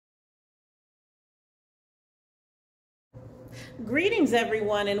Greetings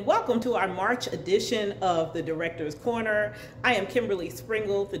everyone, and welcome to our March edition of the Director's Corner. I am Kimberly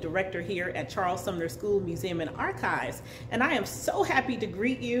Springle, the director here at Charles Sumner School Museum and Archives, and I am so happy to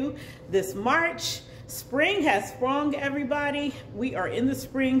greet you this March. Spring has sprung, everybody. We are in the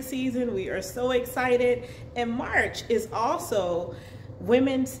spring season. We are so excited, and March is also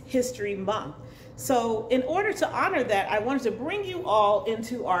Women's History Month. So in order to honor that, I wanted to bring you all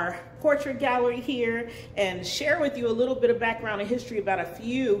into our portrait gallery here and share with you a little bit of background and history about a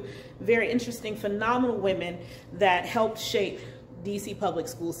few very interesting, phenomenal women that helped shape DC public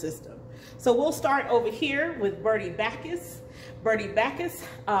school system. So we'll start over here with Bertie Backus. Bertie Backus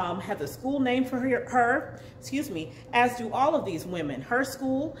has a school named for her, as do all of these women. Her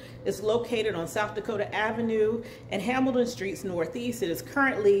school is located on South Dakota Avenue and Hamilton Streets Northeast. It is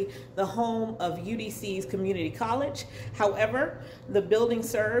currently the home of UDC's Community College. However, the building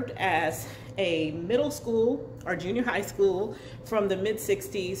served as a middle school or junior high school from the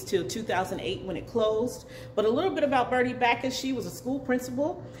mid-60s till 2008 when it closed. But a little bit about Bertie Backus: she was a school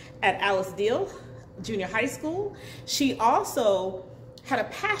principal at Alice Deal Junior High School. She also had a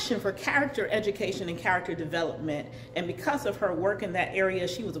passion for character education and character development, and because of her work in that area,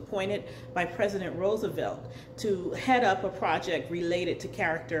 she was appointed by President Roosevelt to head up a project related to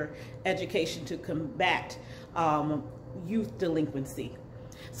character education to combat youth delinquency.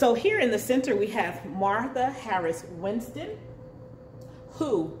 So here in the center we have Martha Harris Winston,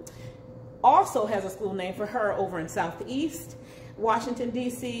 who also has a school named for her over in Southeast Washington,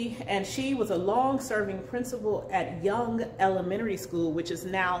 D.C., and she was a long-serving principal at Young Elementary School, which is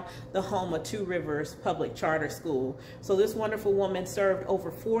now the home of Two Rivers Public Charter School. So this wonderful woman served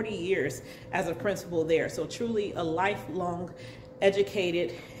over 40 years as a principal there. So truly a lifelong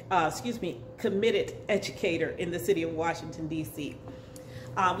committed educator in the city of Washington, D.C.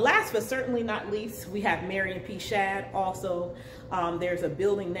 Last but certainly not least, we have Marion P. Shadd. Also, there's a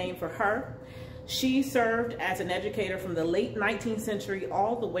building named for her. She served as an educator from the late 19th century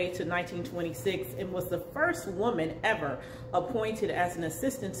all the way to 1926 and was the first woman ever appointed as an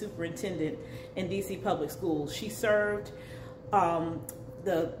assistant superintendent in DC public schools. She served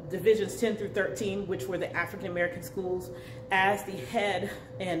the divisions 10 through 13, which were the African American schools, as the head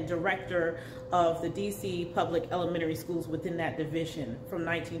and director of the DC public elementary schools within that division from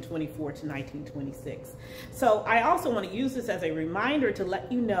 1924 to 1926. So I also want to use this as a reminder to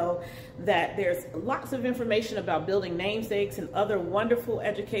let you know that there's lots of information about building namesakes and other wonderful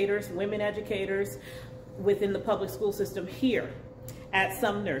educators, women educators within the public school system here at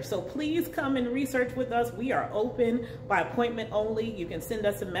Sumner. So please come and research with us. We are open by appointment only. You can send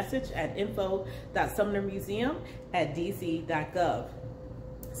us a message at info.sumnermuseum@dc.gov.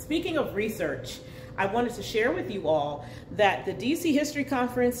 Speaking of research, I wanted to share with you all that the DC History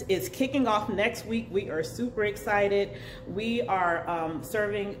Conference is kicking off next week. We are super excited. We are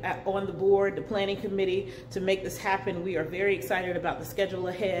serving on the board, the planning committee, to make this happen. We are very excited about the schedule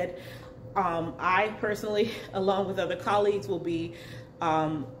ahead. I personally, along with other colleagues, will be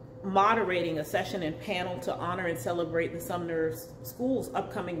moderating a session and panel to honor and celebrate the Sumner School's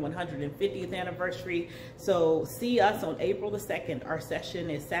upcoming 150th anniversary. So see us on April the 2nd. Our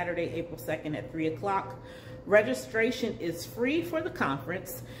session is Saturday, April 2nd at 3 o'clock. Registration is free for the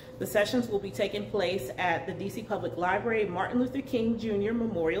conference. The sessions will be taking place at the DC Public Library, Martin Luther King Jr.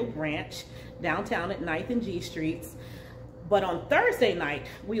 Memorial Branch, downtown at 9th and G Streets. But on Thursday night,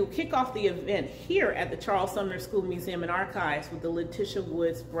 we will kick off the event here at the Charles Sumner School Museum and Archives with the Letitia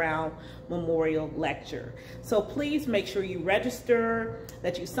Woods Brown Memorial Lecture. So please make sure you register,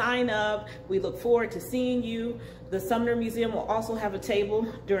 that you sign up. We look forward to seeing you. The Sumner Museum will also have a table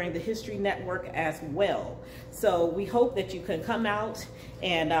during the History Network as well. So we hope that you can come out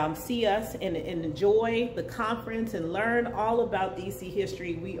and see us and enjoy the conference and learn all about DC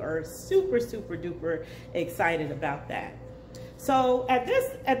history. We are super, super duper excited about that. So at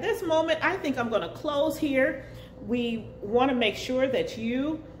this moment, I think I'm going to close here. We want to make sure that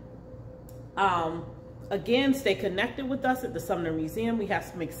you, again, stay connected with us at the Sumner Museum. We have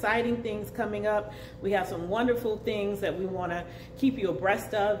some exciting things coming up. We have some wonderful things that we want to keep you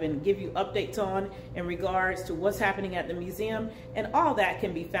abreast of and give you updates on in regards to what's happening at the museum, and all that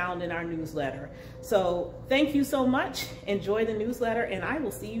can be found in our newsletter. So thank you so much. Enjoy the newsletter, and I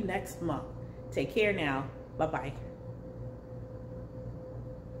will see you next month. Take care now. Bye-bye.